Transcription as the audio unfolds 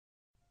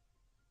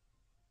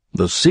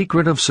The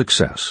Secret of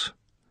Success.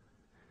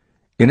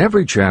 In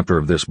every chapter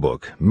of this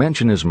book,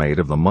 mention is made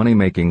of the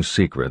money-making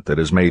secret that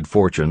has made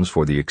fortunes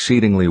for the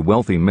exceedingly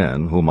wealthy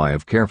men whom I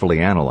have carefully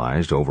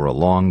analyzed over a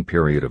long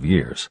period of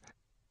years.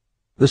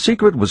 The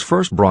secret was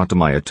first brought to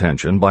my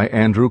attention by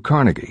Andrew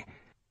Carnegie.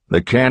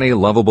 The canny,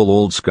 lovable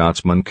old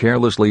Scotsman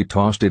carelessly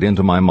tossed it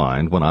into my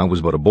mind when I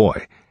was but a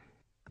boy.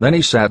 Then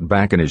he sat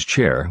back in his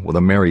chair with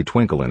a merry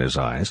twinkle in his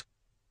eyes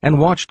and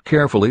watched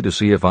carefully to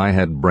see if I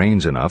had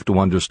brains enough to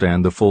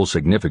understand the full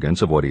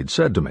significance of what he'd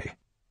said to me.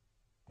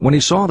 When he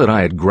saw that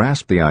I had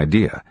grasped the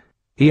idea,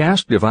 he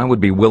asked if I would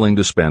be willing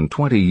to spend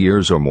 20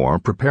 years or more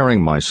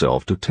preparing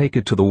myself to take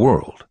it to the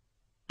world,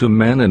 to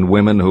men and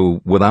women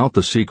who, without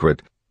the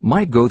secret,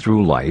 might go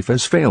through life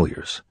as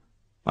failures.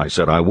 I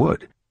said I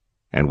would,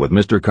 and with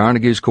Mr.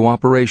 Carnegie's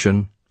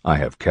cooperation, I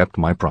have kept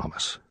my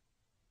promise.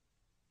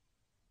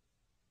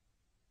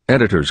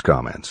 Editor's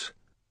comments.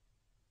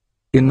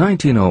 In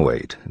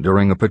 1908,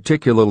 during a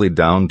particularly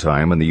down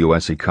time in the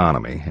U.S.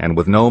 economy and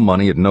with no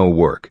money and no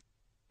work,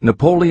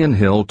 Napoleon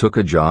Hill took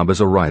a job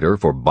as a writer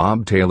for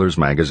Bob Taylor's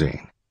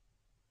magazine.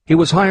 He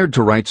was hired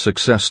to write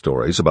success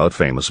stories about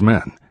famous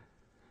men.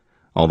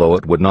 Although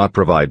it would not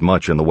provide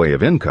much in the way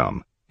of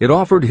income, it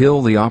offered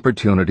Hill the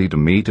opportunity to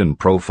meet and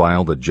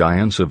profile the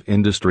giants of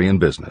industry and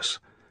business,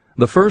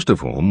 the first of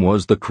whom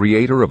was the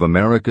creator of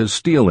America's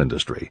steel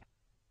industry,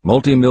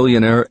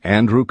 multimillionaire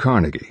Andrew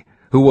Carnegie,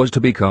 who was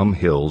to become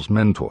Hill's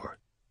mentor.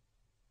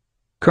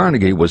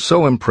 Carnegie was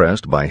so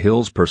impressed by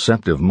Hill's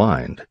perceptive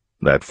mind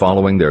that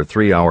following their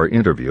 3-hour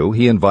interview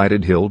he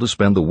invited Hill to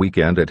spend the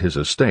weekend at his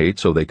estate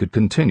so they could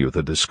continue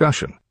the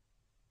discussion.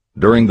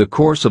 During the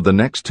course of the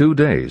next 2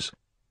 days,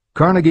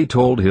 Carnegie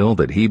told Hill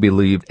that he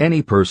believed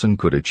any person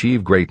could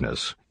achieve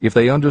greatness if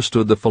they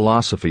understood the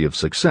philosophy of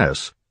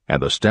success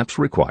and the steps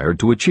required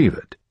to achieve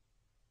it.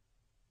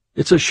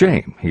 "It's a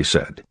shame," he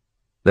said,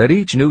 "that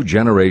each new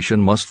generation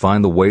must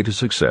find the way to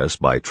success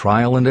by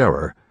trial and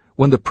error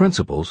when the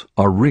principles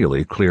are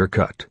really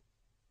clear-cut."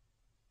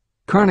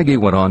 Carnegie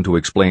went on to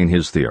explain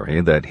his theory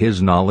that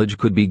his knowledge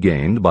could be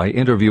gained by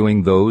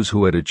interviewing those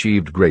who had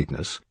achieved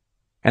greatness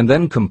and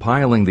then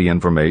compiling the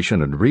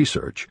information and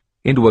research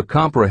into a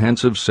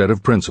comprehensive set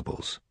of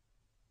principles.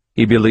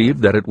 He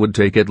believed that it would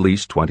take at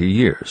least 20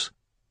 years,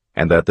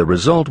 and that the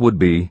result would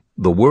be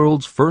the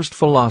world's first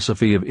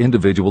philosophy of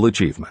individual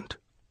achievement.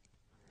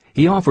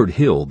 He offered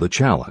Hill the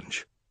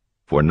challenge,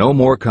 for no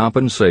more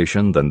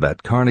compensation than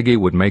that Carnegie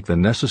would make the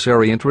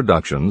necessary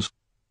introductions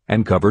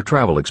and cover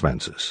travel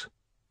expenses.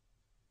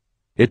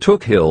 It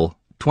took Hill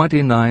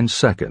 29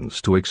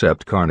 seconds to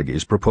accept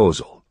Carnegie's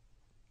proposal.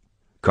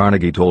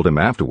 Carnegie told him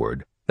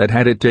afterward that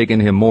had it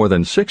taken him more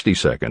than 60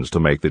 seconds to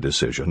make the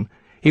decision,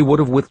 he would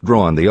have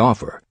withdrawn the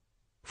offer.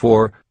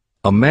 For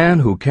a man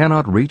who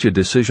cannot reach a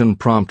decision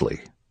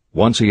promptly,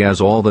 once he has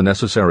all the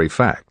necessary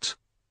facts,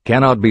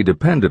 cannot be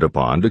depended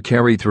upon to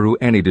carry through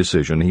any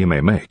decision he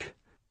may make.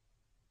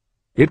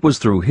 It was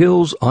through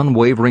Hill's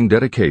unwavering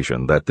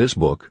dedication that this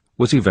book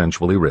was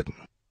eventually written.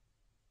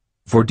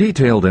 For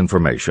detailed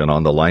information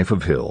on the life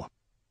of Hill,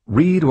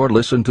 read or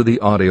listen to the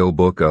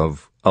audiobook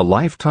of A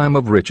Lifetime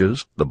of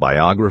Riches, the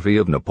Biography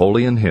of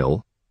Napoleon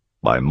Hill,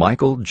 by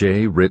Michael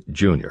J. Ritt,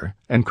 Jr.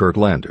 and Kurt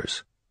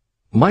Landers.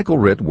 Michael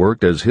Ritt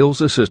worked as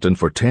Hill's assistant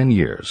for 10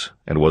 years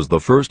and was the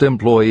first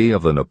employee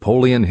of the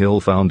Napoleon Hill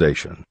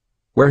Foundation,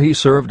 where he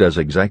served as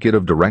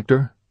executive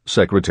director,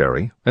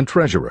 secretary, and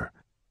treasurer.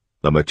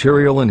 The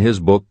material in his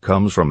book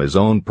comes from his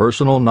own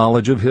personal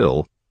knowledge of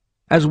Hill,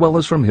 as well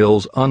as from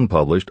Hill's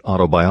unpublished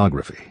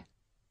autobiography.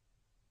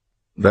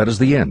 That is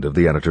the end of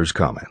the editor's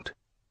comment.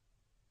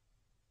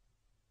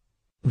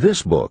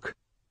 This book,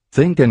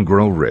 Think and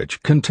Grow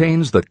Rich,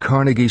 contains the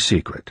Carnegie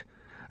secret,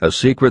 a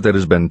secret that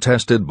has been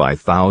tested by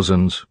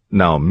thousands,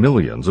 now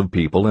millions of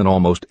people in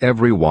almost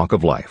every walk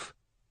of life.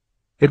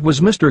 It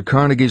was Mr.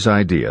 Carnegie's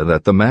idea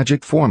that the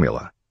magic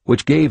formula,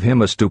 which gave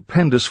him a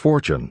stupendous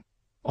fortune,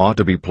 ought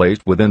to be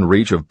placed within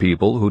reach of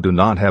people who do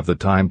not have the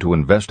time to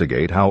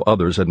investigate how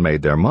others had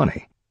made their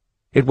money.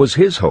 It was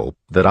his hope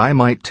that I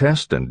might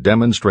test and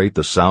demonstrate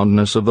the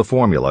soundness of the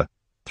formula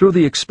through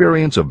the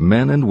experience of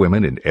men and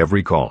women in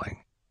every calling.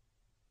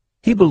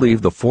 He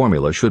believed the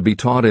formula should be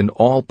taught in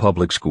all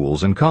public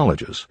schools and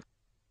colleges.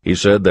 He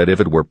said that if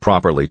it were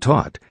properly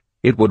taught,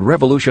 it would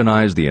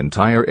revolutionize the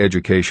entire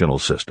educational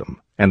system,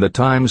 and the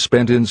time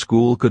spent in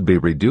school could be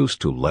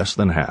reduced to less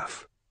than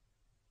half.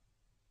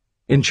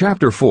 In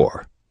Chapter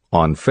 4,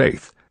 On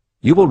Faith,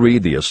 you will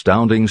read the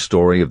astounding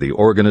story of the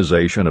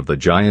organization of the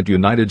giant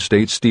United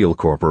States Steel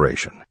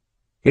Corporation.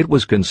 It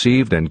was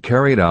conceived and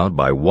carried out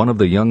by one of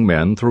the young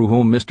men through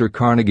whom Mr.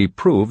 Carnegie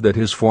proved that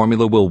his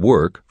formula will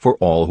work for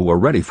all who are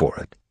ready for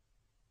it.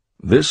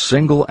 This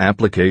single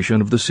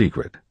application of the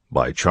secret,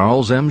 by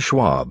Charles M.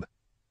 Schwab,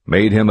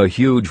 made him a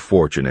huge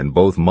fortune in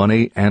both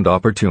money and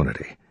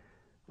opportunity.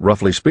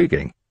 Roughly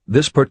speaking,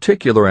 this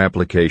particular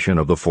application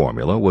of the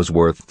formula was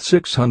worth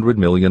 $600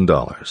 million.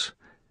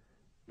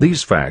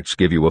 These facts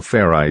give you a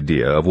fair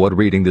idea of what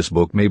reading this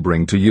book may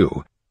bring to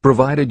you,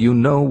 provided you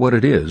know what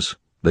it is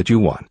that you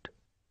want.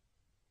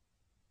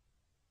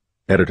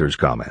 Editor's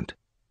comment.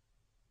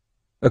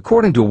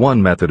 According to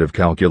one method of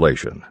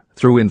calculation,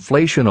 through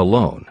inflation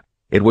alone,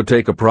 it would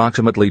take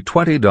approximately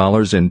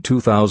 $20 in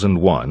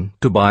 2001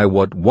 to buy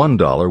what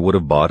 $1 would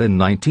have bought in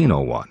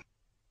 1901.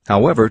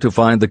 However, to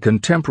find the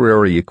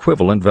contemporary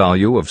equivalent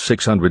value of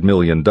 $600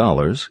 million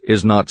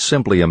is not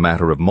simply a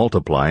matter of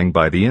multiplying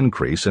by the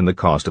increase in the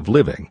cost of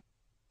living.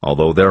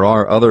 Although there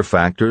are other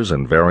factors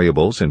and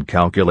variables in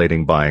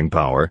calculating buying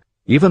power,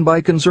 even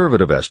by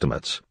conservative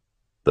estimates,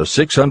 the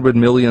 $600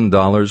 million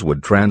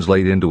would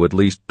translate into at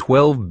least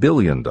 $12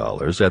 billion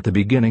at the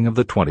beginning of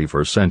the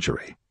 21st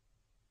century.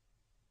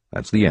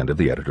 That's the end of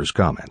the editor's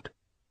comment.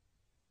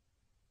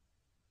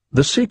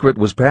 The secret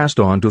was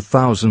passed on to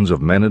thousands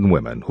of men and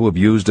women who have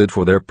used it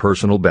for their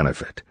personal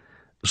benefit.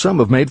 Some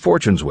have made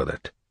fortunes with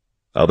it.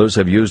 Others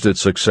have used it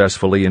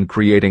successfully in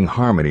creating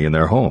harmony in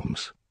their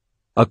homes.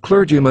 A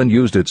clergyman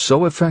used it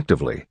so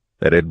effectively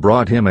that it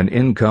brought him an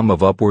income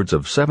of upwards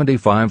of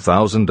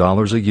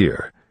 $75,000 a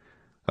year,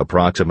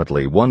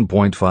 approximately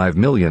 $1.5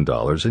 million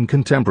in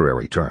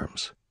contemporary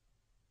terms.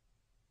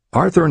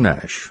 Arthur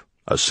Nash,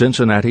 a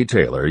Cincinnati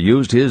tailor,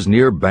 used his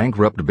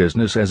near-bankrupt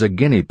business as a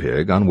guinea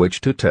pig on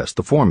which to test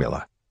the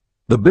formula.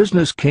 The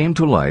business came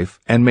to life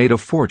and made a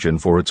fortune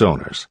for its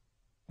owners.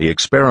 The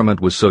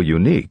experiment was so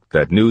unique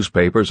that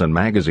newspapers and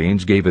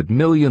magazines gave it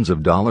millions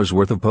of dollars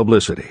worth of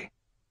publicity.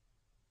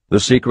 The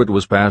secret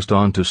was passed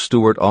on to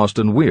Stuart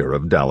Austin Weir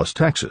of Dallas,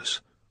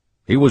 Texas.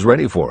 He was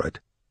ready for it,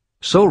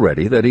 so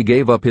ready that he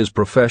gave up his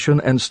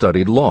profession and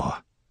studied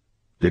law.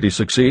 Did he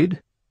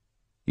succeed?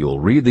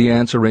 You'll read the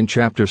answer in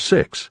Chapter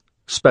 6,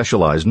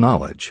 Specialized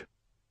Knowledge.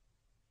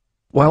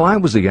 While I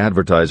was the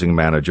advertising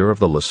manager of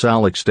the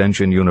LaSalle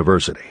Extension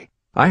University,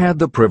 I had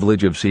the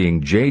privilege of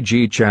seeing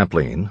J.G.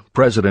 Chaplin,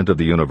 president of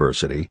the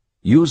university,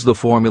 use the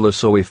formula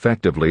so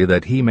effectively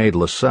that he made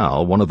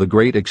LaSalle one of the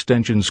great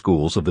extension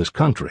schools of this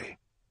country.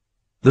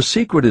 The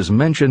secret is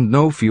mentioned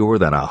no fewer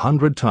than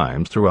 100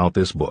 times throughout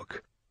this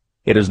book.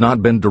 It has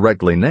not been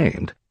directly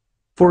named,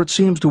 for it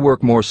seems to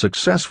work more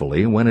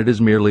successfully when it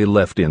is merely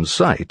left in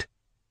sight,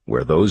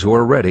 where those who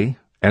are ready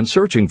and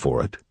searching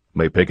for it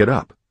may pick it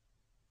up.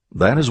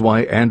 That is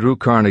why Andrew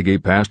Carnegie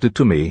passed it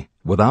to me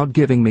without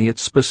giving me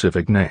its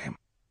specific name.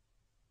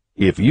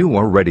 If you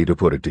are ready to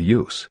put it to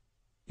use,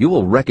 you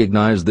will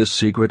recognize this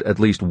secret at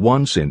least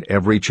once in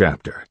every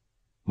chapter,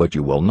 but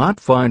you will not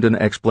find an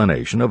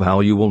explanation of how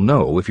you will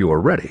know if you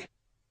are ready.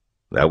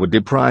 That would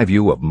deprive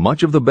you of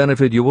much of the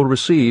benefit you will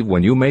receive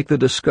when you make the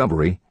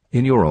discovery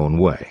in your own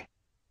way.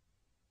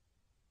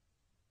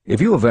 If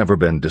you have ever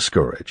been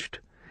discouraged,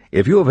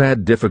 if you have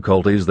had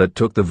difficulties that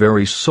took the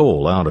very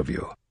soul out of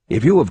you,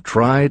 if you have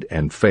tried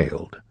and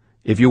failed,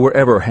 if you were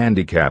ever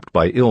handicapped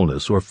by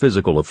illness or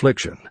physical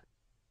affliction,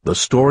 the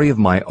story of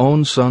my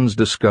own son's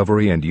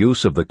discovery and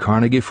use of the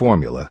Carnegie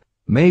formula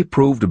may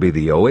prove to be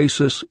the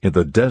oasis in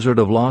the desert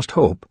of lost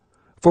hope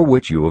for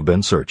which you have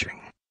been searching.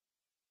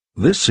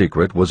 This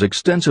secret was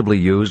extensively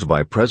used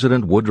by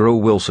President Woodrow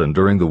Wilson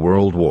during the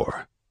World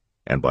War,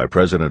 and by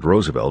President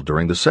Roosevelt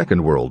during the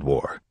Second World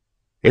War.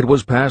 It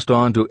was passed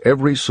on to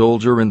every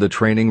soldier in the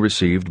training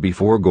received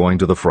before going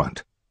to the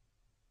front.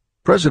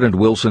 President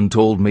Wilson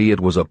told me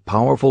it was a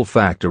powerful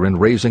factor in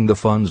raising the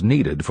funds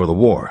needed for the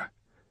war.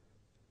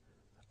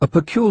 A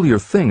peculiar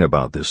thing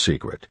about this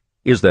secret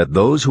is that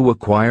those who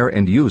acquire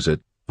and use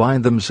it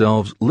find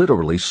themselves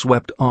literally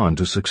swept on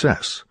to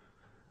success.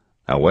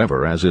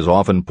 However, as is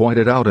often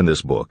pointed out in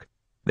this book,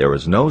 there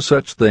is no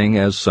such thing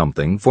as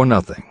something for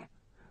nothing.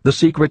 The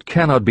secret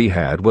cannot be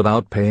had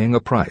without paying a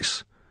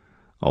price,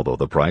 although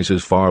the price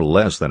is far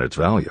less than its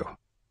value.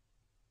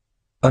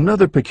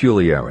 Another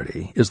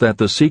peculiarity is that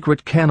the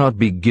secret cannot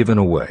be given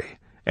away,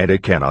 and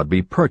it cannot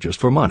be purchased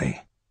for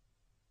money.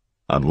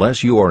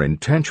 Unless you are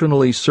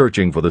intentionally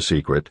searching for the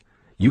secret,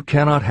 you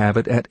cannot have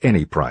it at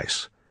any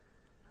price.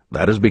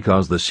 That is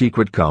because the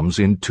secret comes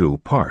in two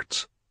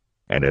parts,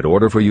 and in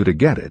order for you to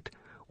get it,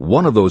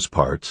 one of those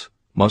parts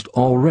must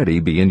already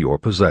be in your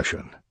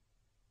possession.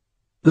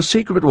 The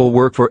secret will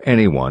work for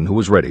anyone who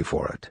is ready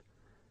for it.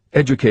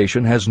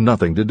 Education has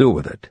nothing to do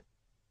with it.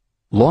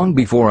 Long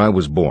before I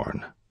was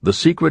born, the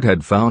secret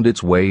had found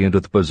its way into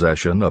the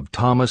possession of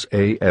Thomas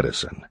A.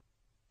 Edison,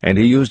 and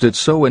he used it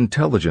so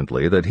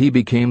intelligently that he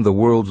became the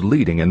world's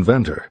leading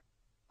inventor,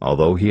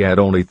 although he had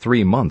only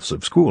 3 months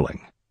of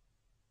schooling.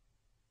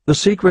 The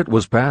secret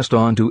was passed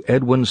on to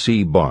Edwin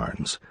C.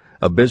 Barnes,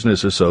 a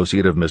business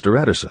associate of Mr.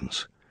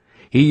 Edison's.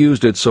 He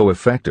used it so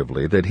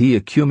effectively that he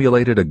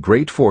accumulated a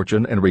great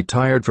fortune and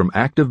retired from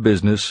active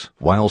business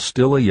while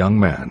still a young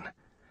man.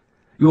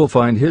 You will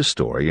find his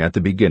story at the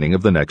beginning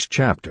of the next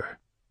chapter.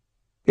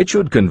 It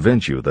should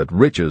convince you that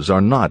riches are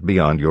not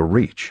beyond your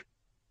reach,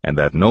 and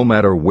that no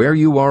matter where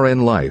you are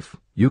in life,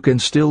 you can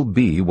still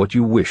be what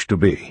you wish to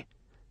be.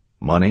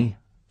 Money,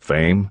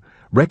 fame,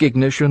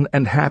 recognition,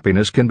 and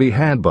happiness can be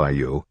had by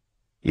you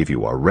if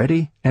you are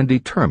ready and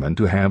determined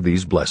to have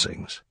these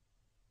blessings.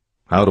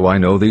 How do I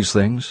know these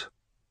things?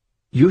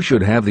 You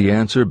should have the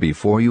answer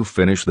before you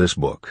finish this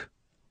book.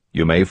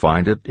 You may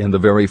find it in the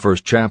very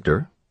first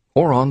chapter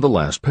or on the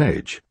last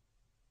page.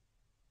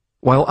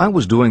 While I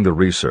was doing the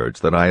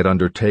research that I had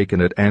undertaken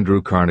at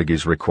Andrew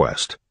Carnegie's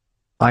request,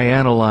 I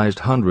analyzed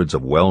hundreds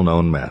of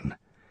well-known men.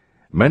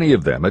 Many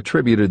of them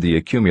attributed the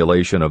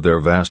accumulation of their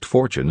vast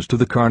fortunes to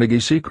the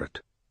Carnegie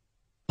secret.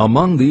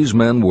 Among these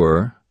men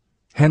were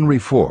Henry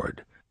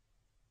Ford.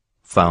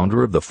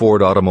 Founder of the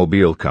Ford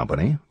Automobile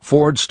Company,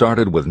 Ford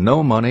started with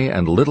no money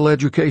and little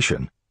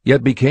education,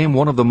 yet became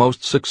one of the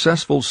most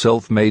successful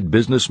self-made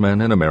businessmen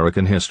in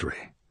American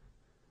history.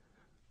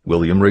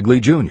 William Wrigley,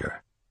 Jr.,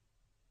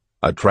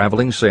 a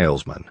traveling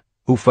salesman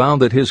who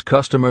found that his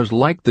customers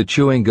liked the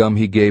chewing gum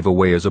he gave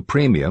away as a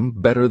premium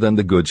better than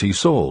the goods he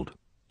sold,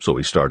 so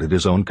he started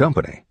his own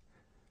company.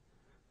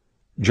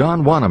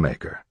 John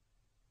Wanamaker.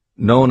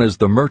 Known as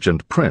the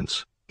Merchant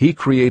Prince, he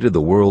created the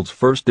world's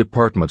first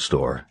department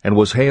store and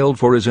was hailed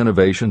for his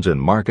innovations in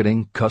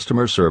marketing,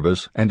 customer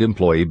service, and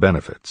employee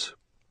benefits.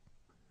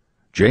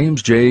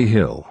 James J.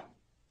 Hill.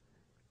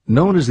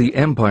 Known as the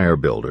Empire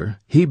Builder,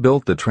 he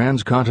built the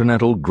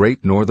transcontinental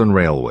Great Northern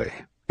Railway,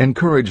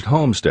 encouraged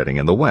homesteading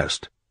in the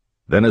West,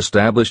 then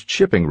established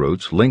shipping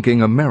routes linking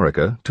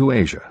America to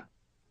Asia.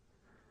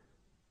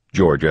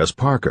 George S.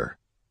 Parker.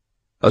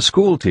 A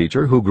school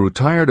teacher who grew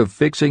tired of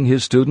fixing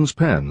his students'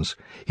 pens,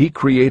 he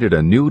created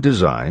a new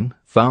design,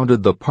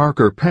 founded the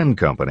Parker Pen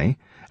Company,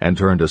 and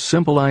turned a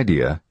simple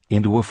idea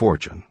into a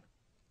fortune.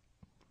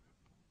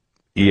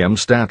 E. M.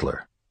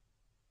 Statler.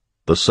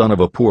 The son of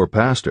a poor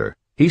pastor,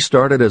 he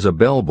started as a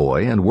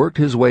bellboy and worked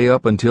his way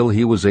up until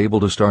he was able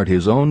to start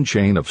his own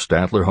chain of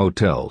Statler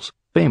hotels,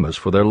 famous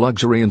for their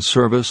luxury and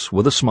service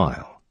with a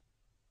smile.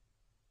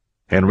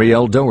 Henry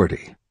L.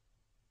 Doherty.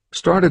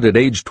 Started at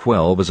age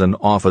 12 as an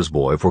office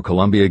boy for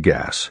Columbia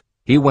Gas,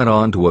 he went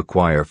on to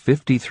acquire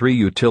 53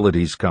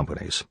 utilities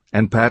companies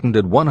and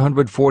patented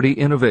 140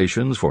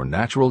 innovations for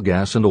natural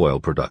gas and oil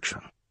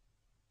production.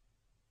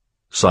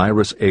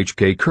 Cyrus H.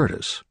 K.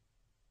 Curtis.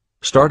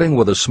 Starting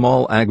with a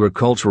small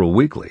agricultural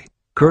weekly,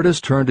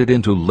 Curtis turned it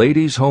into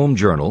Ladies' Home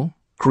Journal,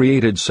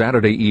 created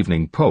Saturday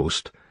Evening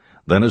Post,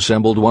 then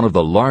assembled one of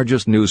the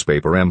largest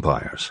newspaper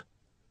empires.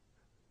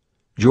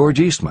 George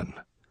Eastman.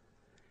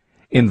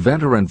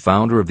 Inventor and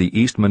founder of the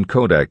Eastman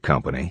Kodak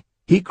Company,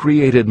 he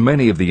created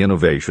many of the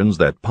innovations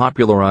that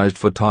popularized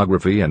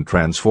photography and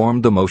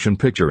transformed the motion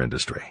picture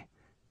industry.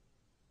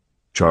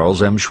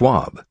 Charles M.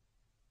 Schwab.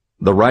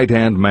 The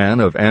right-hand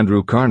man of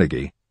Andrew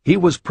Carnegie, he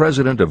was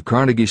president of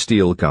Carnegie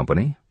Steel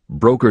Company,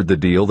 brokered the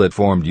deal that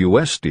formed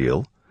U.S.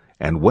 Steel,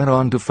 and went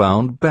on to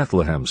found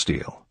Bethlehem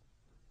Steel.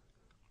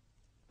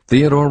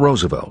 Theodore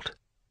Roosevelt.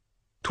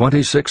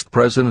 26th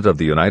President of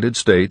the United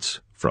States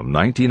from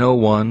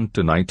 1901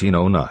 to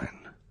 1909.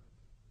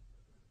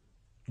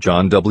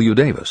 John W.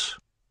 Davis.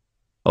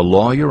 A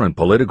lawyer and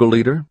political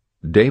leader,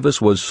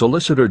 Davis was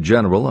Solicitor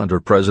General under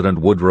President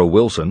Woodrow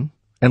Wilson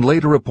and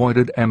later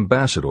appointed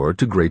ambassador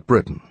to Great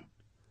Britain.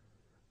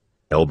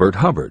 Elbert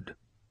Hubbard.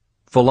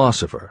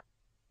 Philosopher,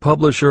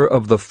 publisher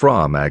of the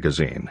Fra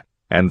magazine,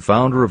 and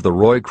founder of the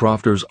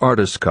Roycrofters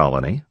Artists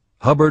Colony,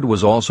 Hubbard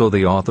was also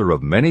the author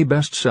of many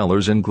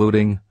bestsellers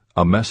including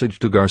A Message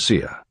to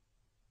Garcia.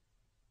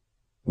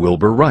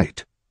 Wilbur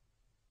Wright.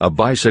 A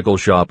bicycle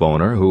shop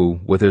owner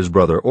who, with his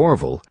brother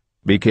Orville,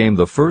 became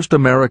the first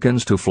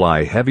Americans to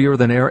fly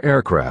heavier-than-air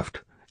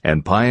aircraft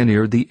and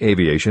pioneered the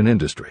aviation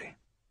industry.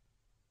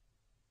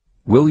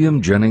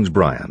 William Jennings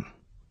Bryan.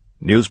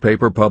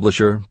 Newspaper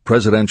publisher,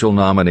 presidential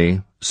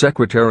nominee,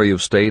 Secretary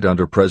of State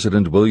under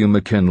President William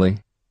McKinley,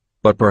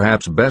 but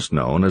perhaps best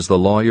known as the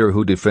lawyer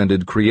who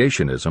defended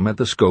creationism at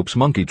the Scopes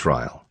monkey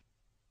trial.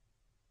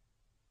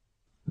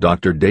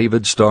 Dr.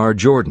 David Starr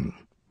Jordan.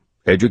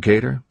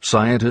 Educator,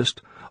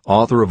 scientist,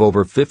 author of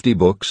over 50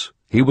 books,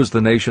 he was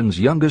the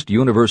nation's youngest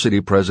university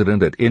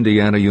president at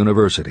Indiana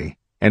University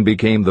and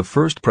became the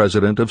first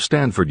president of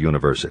Stanford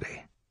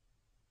University.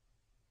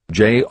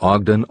 J.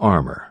 Ogden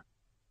Armour.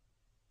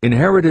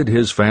 Inherited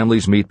his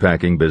family's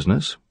meatpacking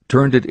business,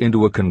 turned it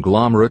into a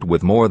conglomerate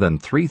with more than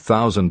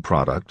 3,000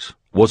 products,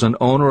 was an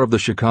owner of the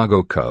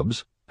Chicago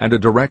Cubs, and a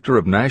director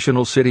of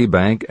National City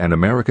Bank and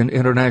American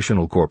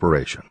International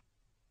Corporation.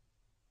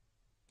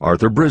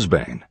 Arthur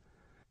Brisbane.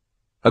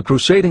 A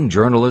crusading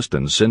journalist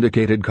and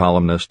syndicated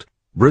columnist,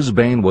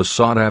 Brisbane was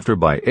sought after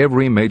by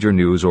every major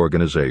news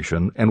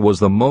organization and was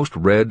the most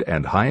read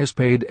and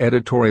highest-paid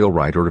editorial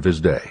writer of his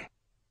day.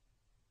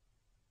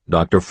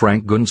 Dr.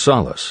 Frank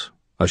Gonzalez.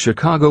 A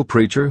Chicago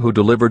preacher who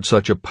delivered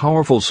such a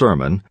powerful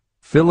sermon,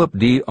 Philip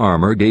D.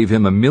 Armour gave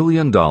him $1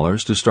 million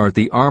to start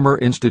the Armour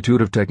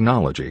Institute of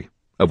Technology,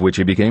 of which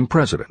he became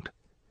president.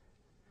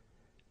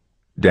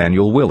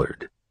 Daniel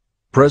Willard.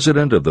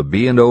 President of the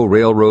B&O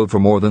Railroad for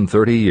more than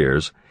 30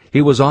 years,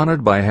 he was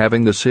honored by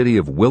having the city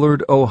of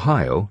Willard,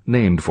 Ohio,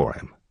 named for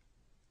him.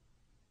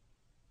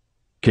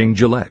 King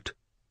Gillette.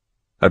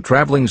 A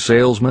traveling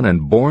salesman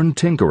and born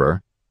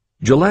tinkerer,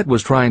 Gillette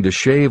was trying to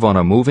shave on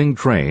a moving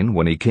train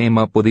when he came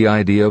up with the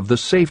idea of the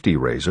safety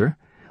razor,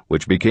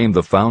 which became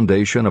the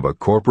foundation of a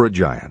corporate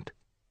giant.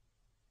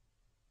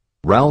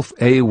 Ralph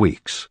A.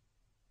 Weeks.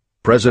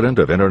 President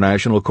of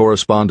International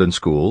Correspondence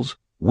Schools,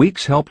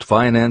 Weeks helped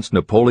finance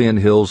Napoleon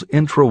Hill's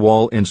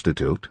Intra-Wall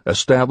Institute,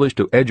 established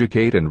to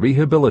educate and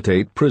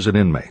rehabilitate prison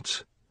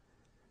inmates.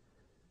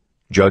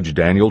 Judge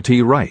Daniel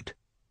T. Wright,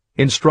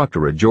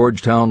 instructor at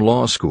Georgetown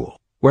Law School,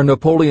 where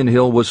Napoleon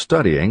Hill was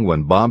studying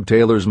when Bob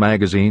Taylor's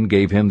magazine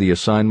gave him the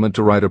assignment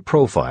to write a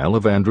profile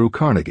of Andrew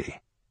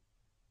Carnegie.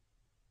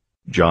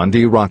 John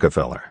D.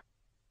 Rockefeller.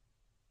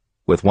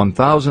 With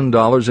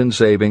 $1,000 in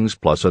savings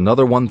plus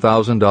another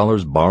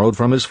 $1,000 borrowed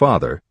from his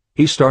father,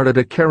 he started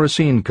a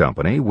kerosene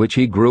company which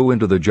he grew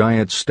into the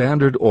giant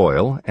Standard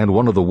Oil and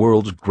one of the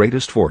world's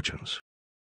greatest fortunes.